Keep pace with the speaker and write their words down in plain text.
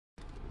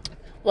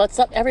What's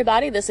up,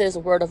 everybody? This is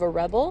Word of a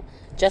Rebel,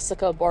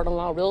 Jessica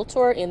Bordelon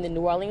Realtor in the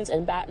New Orleans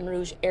and Baton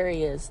Rouge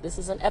areas. This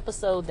is an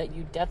episode that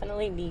you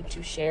definitely need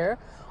to share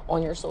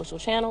on your social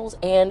channels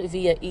and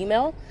via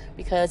email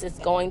because it's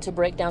going to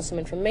break down some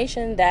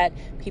information that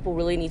people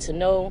really need to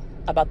know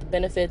about the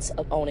benefits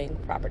of owning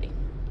property,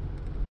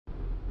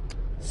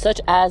 such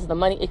as the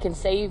money it can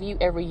save you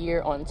every year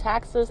on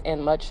taxes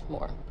and much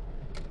more.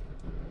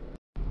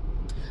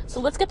 So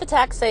let's get the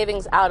tax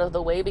savings out of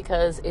the way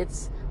because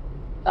it's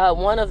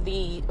one of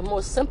the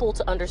most simple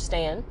to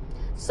understand.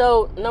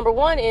 So number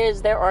one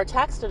is there are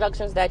tax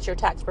deductions that your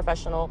tax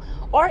professional,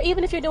 or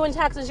even if you're doing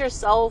taxes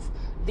yourself,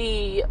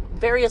 the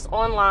various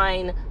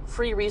online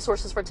free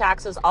resources for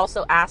taxes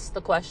also ask the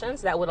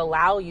questions that would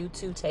allow you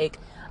to take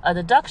a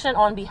deduction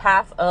on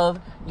behalf of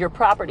your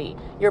property.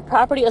 Your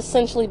property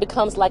essentially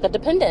becomes like a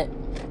dependent.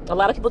 A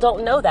lot of people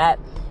don't know that,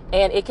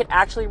 and it can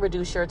actually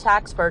reduce your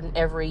tax burden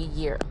every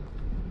year.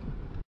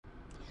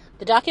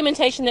 The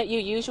documentation that you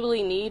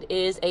usually need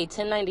is a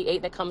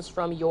 1098 that comes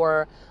from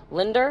your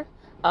lender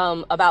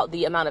about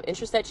the amount of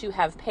interest that you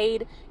have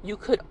paid. You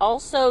could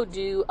also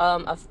do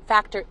a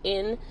factor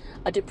in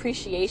a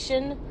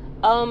depreciation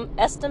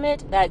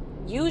estimate that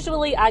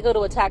usually I go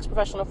to a tax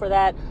professional for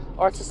that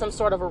or to some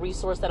sort of a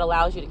resource that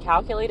allows you to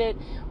calculate it.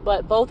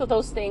 But both of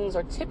those things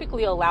are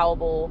typically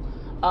allowable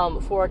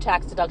for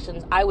tax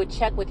deductions. I would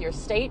check with your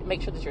state,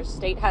 make sure that your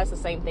state has the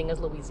same thing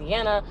as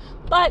Louisiana.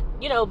 But,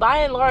 by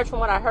and large, from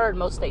what I heard,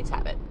 most states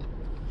have it.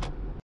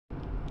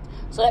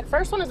 So that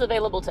first one is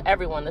available to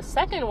everyone. The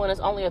second one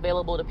is only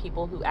available to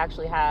people who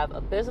actually have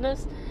a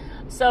business.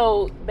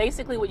 So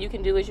basically what you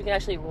can do is you can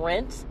actually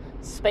rent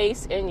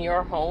space in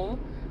your home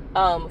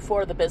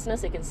for the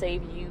business. It can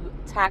save you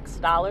tax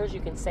dollars. You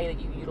can say that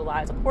you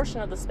utilize a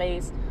portion of the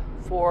space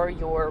for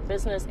your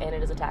business and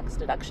it is a tax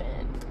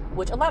deduction,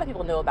 which a lot of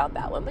people know about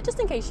that one, but just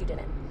in case you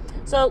didn't.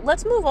 So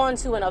let's move on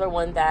to another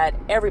one that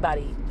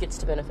everybody gets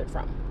to benefit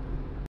from.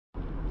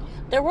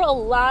 There were a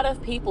lot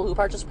of people who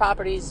purchased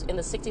properties in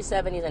the 60s,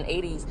 70s, and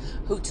 80s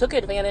who took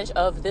advantage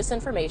of this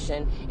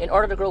information in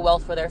order to grow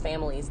wealth for their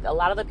families. A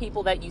lot of the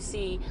people that you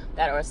see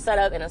that are set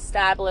up and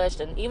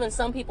established, and even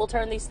some people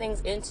turn these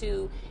things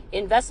into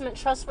investment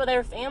trusts for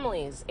their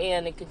families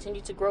and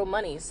continue to grow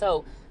money.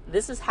 So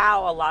this is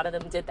how a lot of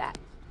them did that.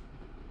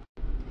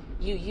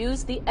 You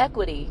use the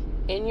equity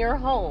in your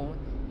home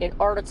in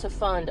order to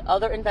fund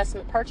other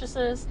investment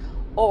purchases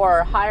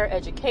or higher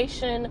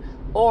education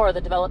or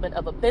the development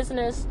of a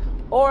business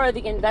or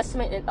the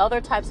investment in other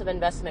types of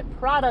investment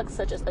products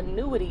such as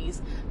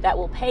annuities that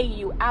will pay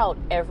you out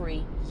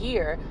every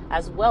year,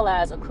 as well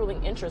as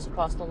accruing interest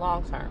across the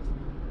long term.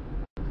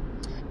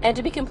 And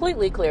to be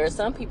completely clear,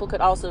 some people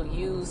could also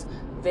use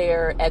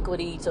their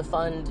equity to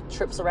fund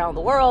trips around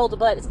the world,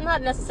 but it's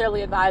not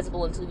necessarily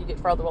advisable until you get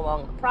further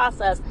along in the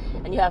process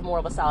and you have more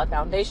of a solid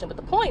foundation. But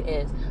the point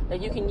is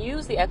that you can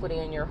use the equity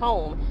in your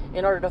home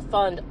in order to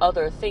fund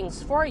other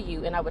things for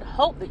you, and I would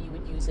hope that you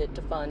would use it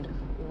to fund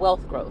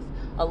wealth growth.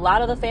 A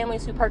lot of the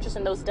families who purchased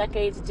in those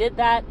decades did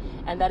that,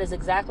 and that is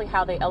exactly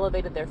how they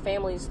elevated their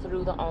families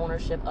through the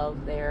ownership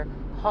of their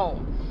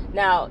home.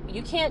 Now,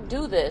 you can't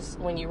do this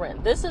when you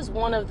rent. This is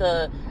one of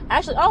the,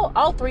 actually,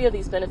 all three of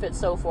these benefits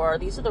so far,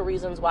 these are the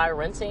reasons why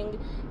renting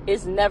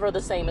is never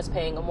the same as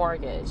paying a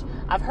mortgage.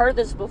 I've heard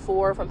this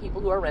before from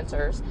people who are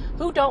renters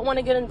who don't want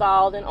to get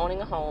involved in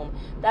owning a home,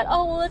 that,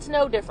 it's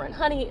no different.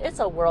 Honey, it's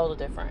a world of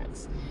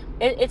difference.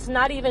 It's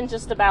not even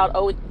just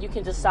about, you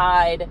can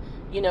decide,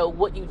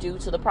 what you do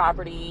to the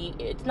property.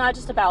 It's not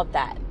just about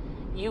that.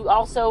 You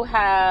also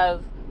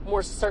have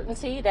more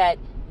certainty that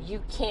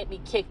you can't be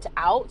kicked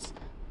out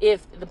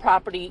if the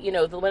property,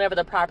 whenever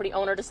the property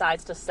owner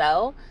decides to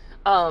sell.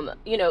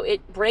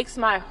 It breaks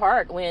my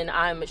heart when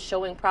I'm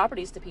showing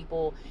properties to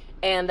people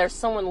and there's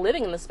someone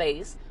living in the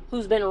space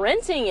who's been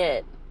renting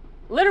it.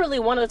 Literally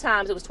one of the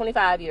times it was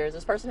 25 years.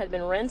 This person had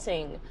been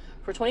renting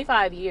for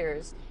 25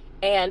 years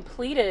and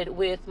pleaded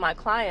with my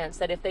clients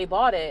that if they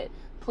bought it,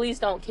 please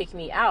don't kick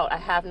me out. I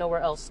have nowhere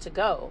else to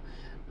go.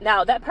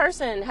 Now, that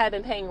person had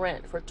been paying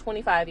rent for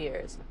 25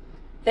 years.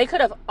 They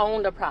could have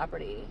owned a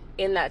property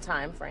in that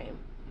time frame,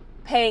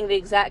 paying the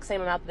exact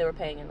same amount that they were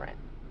paying in rent.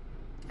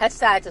 That's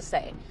sad to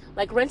say.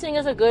 Like, renting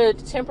is a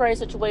good temporary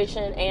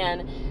situation,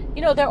 and,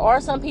 there are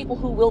some people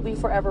who will be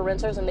forever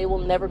renters and they will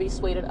never be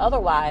swayed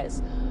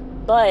otherwise.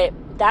 But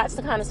that's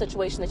the kind of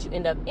situation that you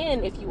end up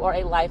in if you are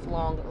a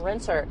lifelong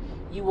renter.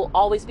 You will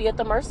always be at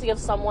the mercy of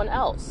someone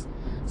else.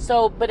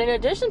 So, but in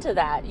addition to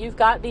that, you've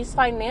got these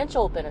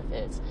financial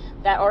benefits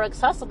that are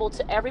accessible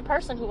to every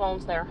person who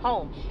owns their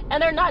home.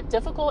 And they're not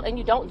difficult, and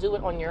you don't do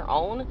it on your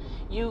own.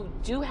 You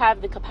do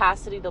have the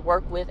capacity to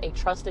work with a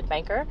trusted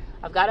banker.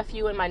 I've got a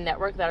few in my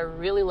network that I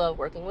really love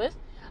working with.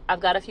 I've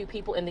got a few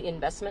people in the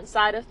investment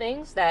side of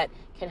things that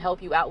can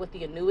help you out with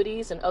the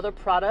annuities and other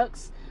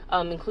products,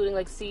 including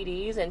like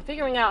CDs, and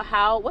figuring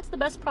out what's the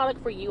best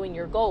product for you and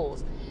your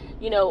goals.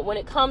 When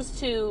it comes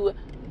to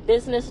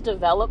business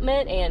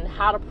development and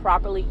how to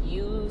properly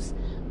use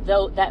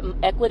that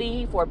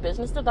equity for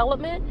business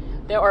development,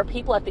 There are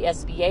people at the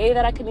SBA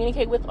that I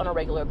communicate with on a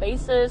regular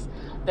basis.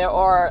 There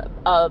are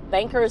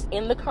bankers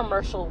in the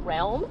commercial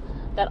realm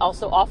that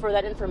also offer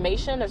that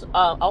information. There's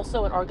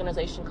also an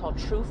organization called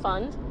True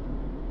Fund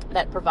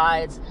that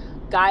provides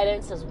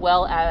guidance as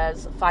well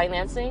as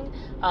financing,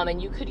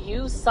 and you could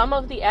use some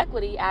of the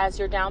equity as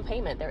your down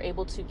payment. They're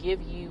able to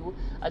give you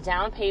a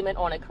down payment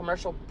on a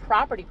commercial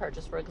property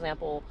purchase, for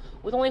example,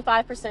 with only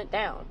 5%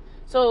 down.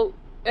 So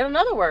in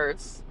other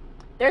words,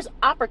 there's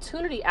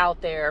opportunity out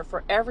there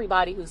for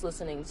everybody who's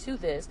listening to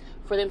this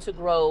for them to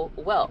grow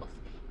wealth,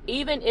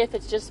 even if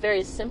it's just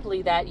very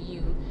simply that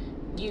you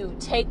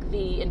take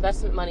the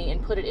investment money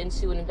and put it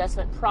into an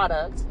investment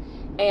product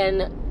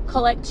and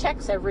collect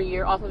checks every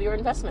year off of your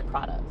investment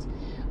product.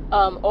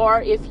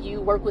 Or if you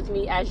work with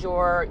me as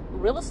your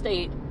real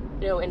estate,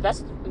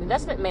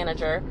 investment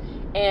manager,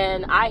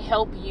 and I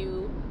help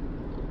you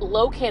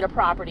locate a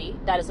property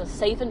that is a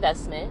safe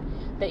investment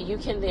that you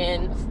can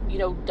then,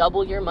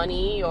 double your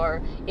money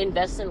or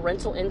invest in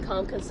rental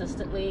income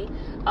consistently.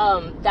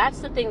 That's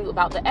the thing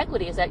about the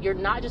equity, is that you're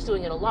not just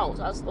doing it alone.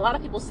 So a lot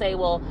of people say,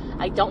 well,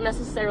 I don't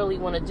necessarily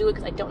want to do it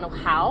because I don't know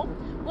how.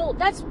 Well,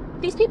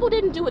 these people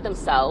didn't do it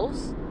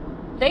themselves.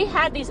 They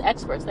had these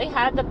experts. They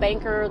had the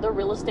banker, the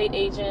real estate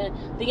agent,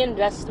 the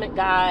investment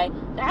guy.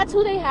 That's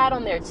who they had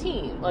on their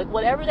team. Like,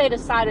 whatever they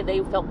decided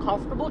they felt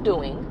comfortable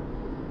doing,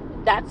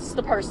 that's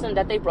the person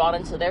that they brought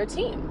into their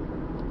team.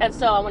 And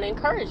so I want to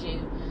encourage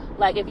you,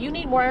 like, if you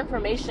need more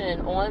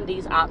information on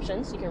these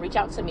options, you can reach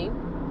out to me.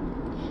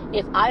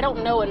 If I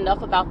don't know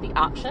enough about the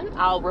option,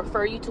 I'll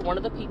refer you to one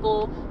of the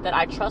people that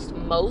I trust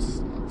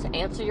most to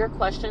answer your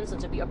questions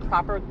and to be a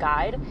proper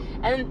guide.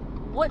 And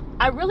what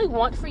I really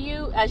want for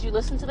you as you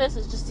listen to this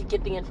is just to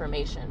get the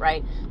information,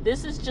 right?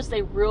 This is just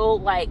a real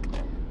like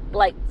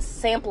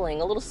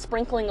sampling, a little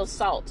sprinkling of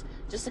salt,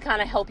 just to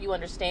kind of help you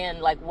understand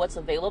like what's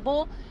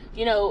available.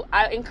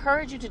 I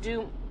encourage you to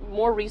do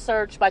more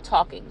research by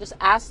talking. Just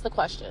ask the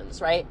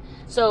questions, right?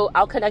 So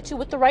I'll connect you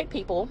with the right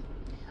people,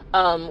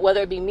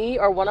 whether it be me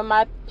or one of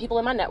my people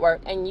in my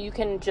network, and you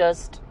can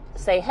just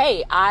say,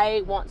 hey,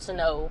 I want to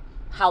know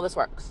how this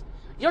works.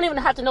 You don't even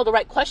have to know the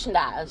right question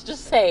to ask.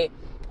 Just say,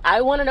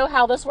 I want to know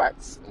how this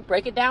works.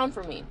 Break it down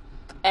for me.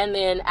 And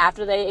then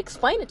after they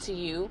explain it to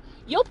you,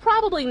 you'll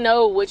probably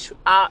know which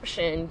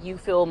option you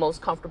feel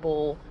most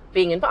comfortable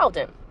being involved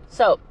in.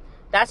 So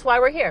that's why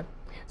we're here.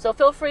 So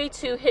feel free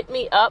to hit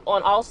me up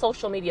on all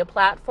social media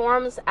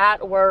platforms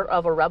at Word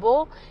of a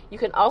Rebel. You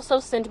can also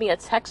send me a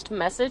text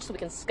message so we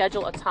can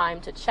schedule a time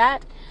to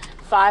chat.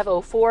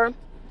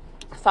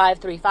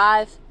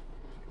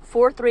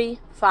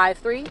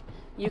 504-535-4353.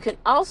 You can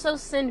also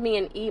send me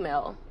an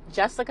email,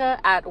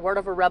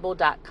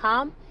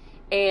 jessica@wordofarebel.com,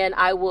 and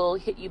I will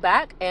hit you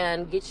back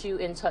and get you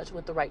in touch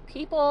with the right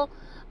people.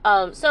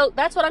 So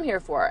that's what I'm here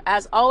for.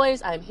 As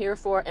always, I'm here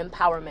for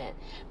empowerment.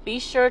 Be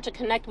sure to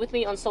connect with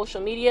me on social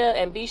media,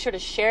 and be sure to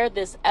share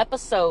this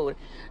episode.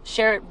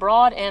 Share it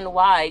broad and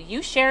wide.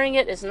 You sharing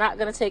it is not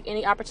going to take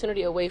any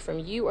opportunity away from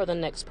you or the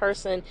next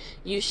person.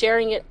 You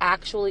sharing it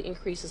actually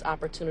increases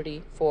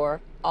opportunity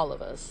for all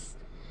of us.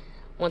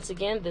 Once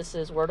again, this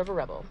is Word of a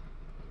Rebel.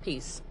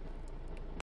 Peace.